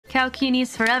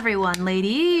Cowkinis for everyone,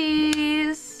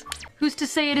 ladies. Who's to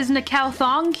say it isn't a cow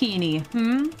thong kini,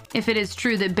 If it is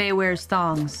true that Bae wears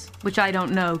thongs, which I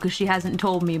don't know because she hasn't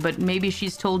told me, but maybe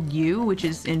she's told you, which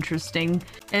is interesting.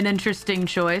 An interesting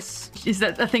choice. Is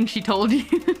that the thing she told you?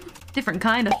 Different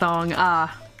kind of thong.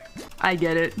 Ah, I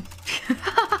get it.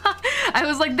 I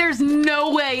was like, there's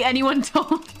no way anyone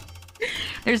told...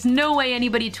 There's no way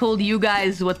anybody told you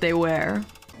guys what they wear.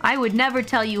 I would never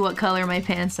tell you what color my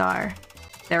pants are.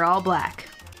 They're all black.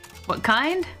 What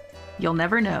kind? You'll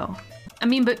never know. I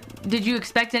mean, but did you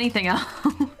expect anything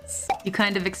else? You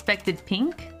kind of expected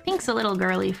pink? Pink's a little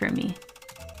girly for me.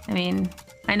 I mean,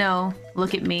 I know,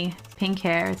 look at me, pink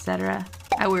hair, etc.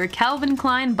 I wear Calvin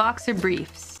Klein boxer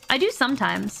briefs. I do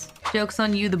sometimes. Joke's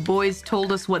on you, the boys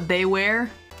told us what they wear.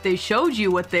 They showed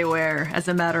you what they wear, as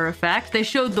a matter of fact. They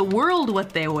showed the world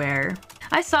what they wear.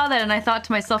 I saw that and I thought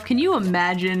to myself, can you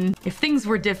imagine if things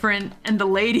were different and the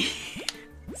ladies...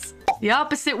 The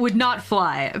opposite would not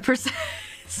fly.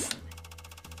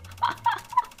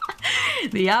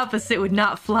 The opposite would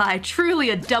not fly. Truly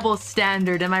a double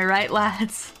standard, am I right,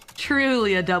 lads?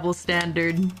 Truly a double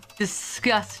standard.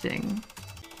 Disgusting.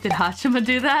 Did 𝗂𝗄𝗲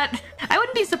do that? I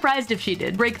wouldn't be surprised if she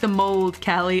did. Break the mold,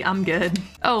 Callie. I'm good.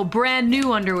 Oh, brand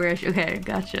new underwear. Okay,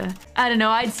 gotcha. I don't know.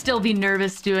 I'd still be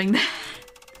nervous doing that.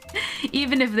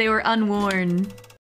 Even if they were unworn.